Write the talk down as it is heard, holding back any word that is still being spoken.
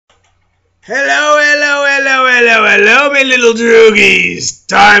Hello, hello, hello, hello, hello, my little droogies.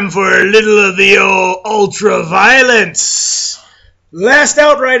 Time for a little of the old ultra-violence. Last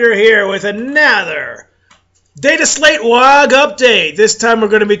Outrider here with another Dataslate Waaagh update. This time we're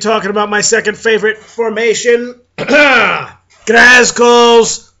going to be talking about my second favorite formation, GHAZGHKULL'S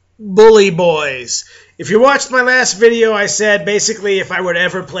Bullyboyz. If you watched my last video, I said basically if I were to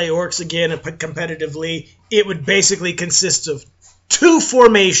ever play Orcs again competitively, it would basically consist of two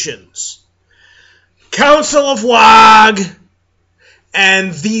formations. Council of Waaagh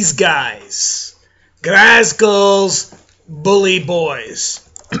and these guys, GHAZGHKULL'S Bullyboyz.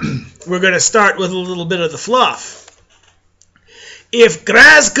 We're going to start with a little bit of the fluff. If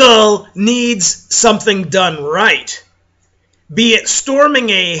GHAZGHKULL needs something done right, be it storming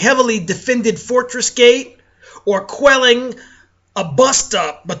a heavily defended fortress gate or quelling a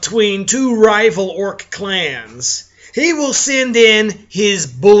bust-up between two rival orc clans, he will send in his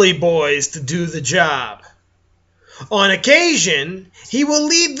Bullyboyz to do the job. On occasion, he will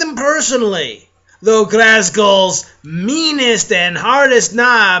lead them personally, though GHAZGHKULL's meanest and hardest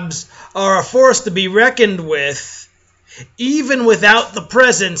knobs are a force to be reckoned with, even without the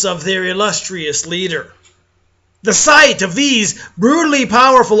presence of their illustrious leader. The sight of these brutally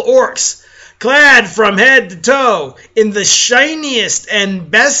powerful orcs, clad from head to toe in the shiniest and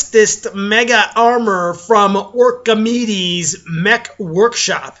bestest mega armor from Orkimedes' mech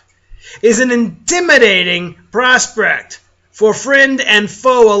workshop, is an intimidating prospect for friend and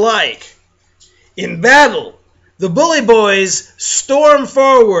foe alike. In battle, the Bullyboyz storm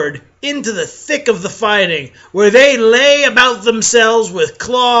forward into the thick of the fighting, where they lay about themselves with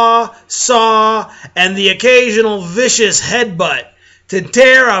claw, saw, and the occasional vicious headbutt to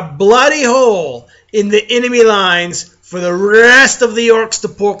tear a bloody hole in the enemy lines for the rest of the orcs to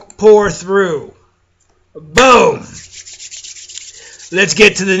pour through. Boom! Let's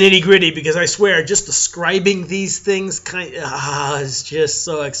get to the nitty-gritty, because I swear, just describing these things is just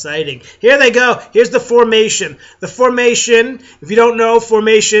so exciting. Here they go. Here's the formation. The formation, if you don't know,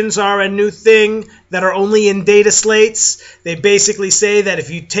 formations are a new thing that are only in data slates. They basically say that if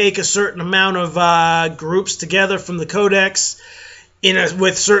you take a certain amount of groups together from the codex,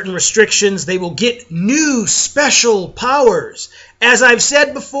 with certain restrictions, they will get new special powers. As I've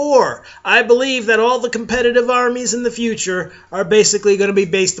said before, I believe that all the competitive armies in the future are basically going to be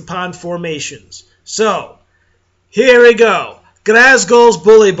based upon formations. So, here we go. GHAZGHKULL's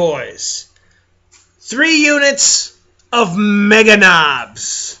Bullyboyz. 3 units of Mega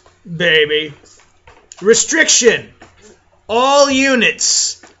Knobs, baby. Restriction. All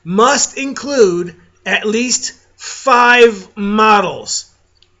units must include at least 5 models.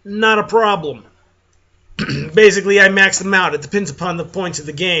 Not a problem. Basically, I max them out. It depends upon the points of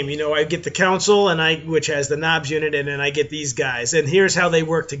the game. You know, I get the council, which has the knobs unit, and then I get these guys. And here's how they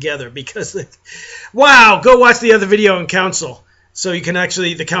work together. Because, wow, go watch the other video on council. So you can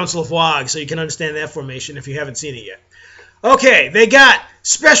actually, the Council of Waaagh, so you can understand that formation if you haven't seen it yet. Okay, they got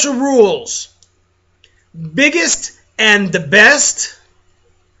special rules. Biggest and the best.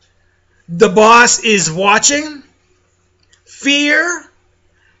 The boss is watching. Fear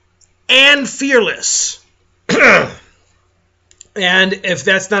and fearless. And if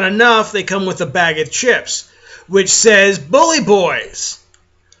that's not enough, they come with a bag of chips, which says, Bullyboyz.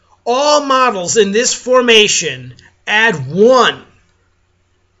 All models in this formation add 1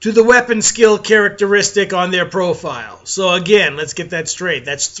 to the weapon skill characteristic on their profile. So again, let's get that straight.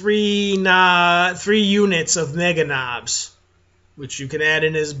 That's 3 units of Mega Knobs, which you can add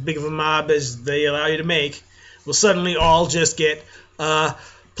in as big of a mob as they allow you to make, will suddenly all just get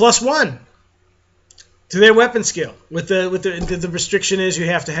 +1 to their weapon skill. With the restriction is you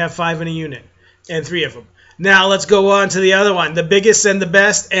have to have 5 in a unit, and 3 of them. Now let's go on to the other one. The biggest and the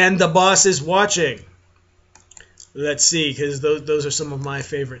best, and the boss is watching. Let's see, because those are some of my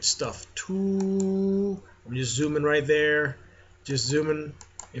favorite stuff too. I'm just zooming right there. Just zooming.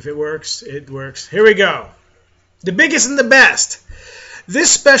 If it works, it works. Here we go. The biggest and the best.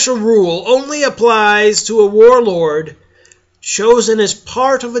 This special rule only applies to a warlord chosen as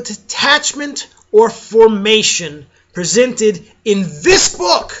part of a detachment or formation presented in this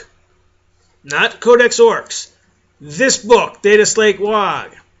book. Not Codex Orcs. This book, Dataslate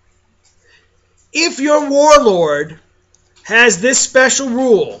Waaagh. If your warlord has this special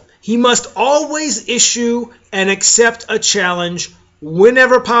rule, he must always issue and accept a challenge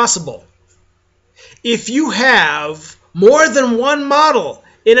whenever possible. If you have more than 1 model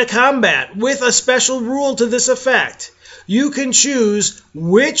in a combat with a special rule to this effect, you can choose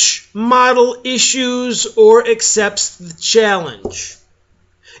which model issues or accepts the challenge.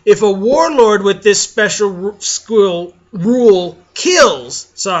 If a warlord with this special rule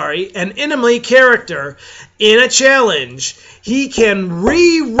kills an enemy character in a challenge, he can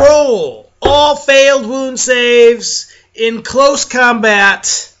re-roll all failed wound saves in close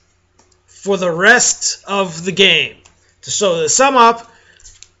combat for the rest of the game. So to sum up,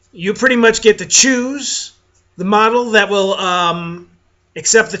 you pretty much get to choose the model that will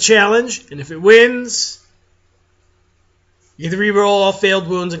accept the challenge, and if it wins, you get to re-roll all failed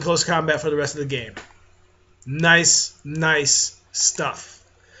wounds in close combat for the rest of the game. Nice, nice stuff.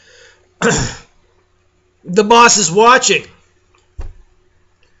 The boss is watching.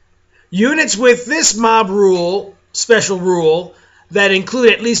 Units with this mob rule, special rule, that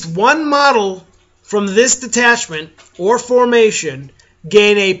include at least one model from this detachment or formation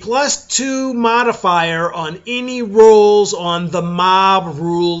gain a +2 modifier on any rolls on the mob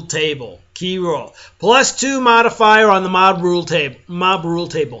rule table. Key roll. +2 modifier on the mob rule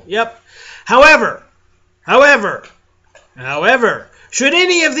table. Yep. However, should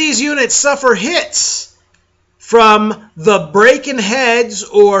any of these units suffer hits from the breaking heads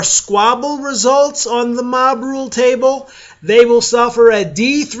or squabble results on the mob rule table, they will suffer a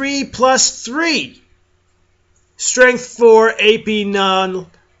D3 +3 strength 4 AP non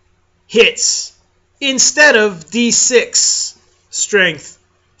hits instead of D6 strength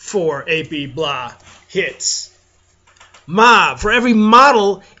 4 AP blah hits. Mob. For every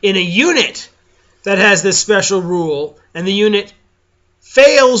model in a unit that has this special rule and the unit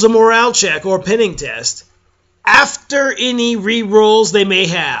fails a morale check or pinning test after any re-rolls they may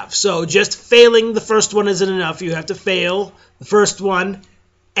have. So just failing the first one isn't enough. You have to fail the first one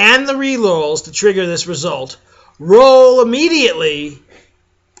and the re-rolls to trigger this result. Roll immediately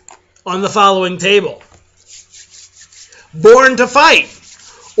on the following table. Born to fight.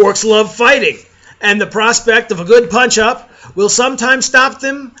 Orcs love fighting, and the prospect of a good punch-up will sometimes stop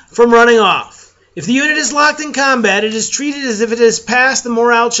them from running off. If the unit is locked in combat, it is treated as if it has passed the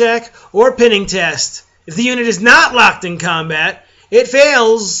morale check or pinning test. If the unit is not locked in combat, it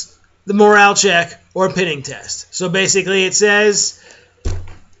fails the morale check or pinning test. So basically it says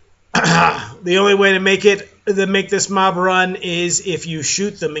the only way to make this mob run is if you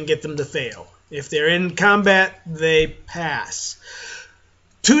shoot them and get them to fail. If they're in combat, they pass.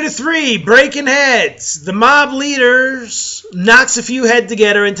 2 to 3, breaking heads. The mob leaders knocks a few head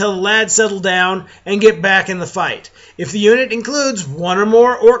together until the lads settle down and get back in the fight. If the unit includes one or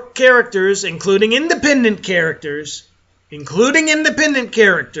more orc characters, including independent characters,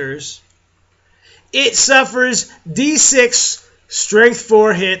 it suffers D6 strength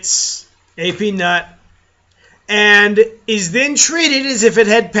 4 hits, AP nut, and is then treated as if it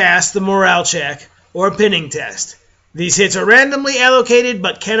had passed the morale check or pinning test. These hits are randomly allocated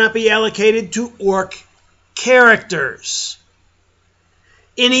but cannot be allocated to orc characters.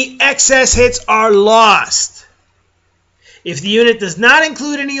 Any excess hits are lost. If the unit does not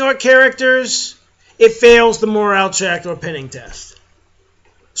include any orc characters, it fails the morale check or pinning test.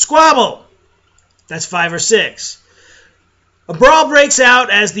 Squabble. That's 5 or 6. A brawl breaks out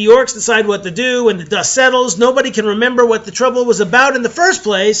as the orcs decide what to do. When the dust settles, nobody can remember what the trouble was about in the first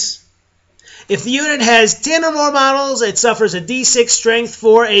place. If the unit has 10 or more models, it suffers a D6 strength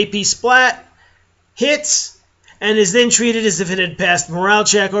 4 AP splat, hits, and is then treated as if it had passed the morale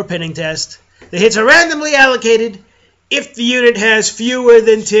check or pinning test. The hits are randomly allocated. If the unit has fewer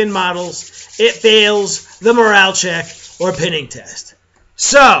than 10 models, it fails the morale check or pinning test.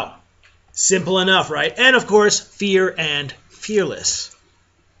 So, simple enough, right? And of course, fear and fearless.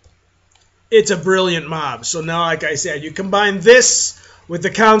 It's a brilliant mob. So now, like I said, you combine this with the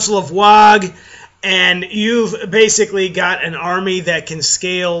Council of Waaagh, and you've basically got an army that can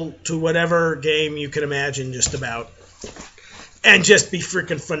scale to whatever game you can imagine just about. And just be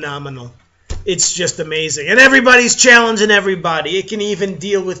freaking phenomenal. It's just amazing. And everybody's challenging everybody. It can even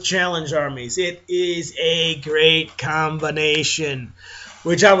deal with challenge armies. It is a great combination,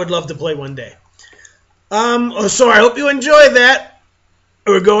 which I would love to play one day. So I hope you enjoyed that.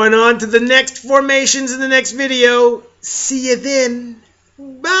 We're going on to the next formations in the next video. See you then.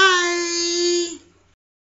 Bye.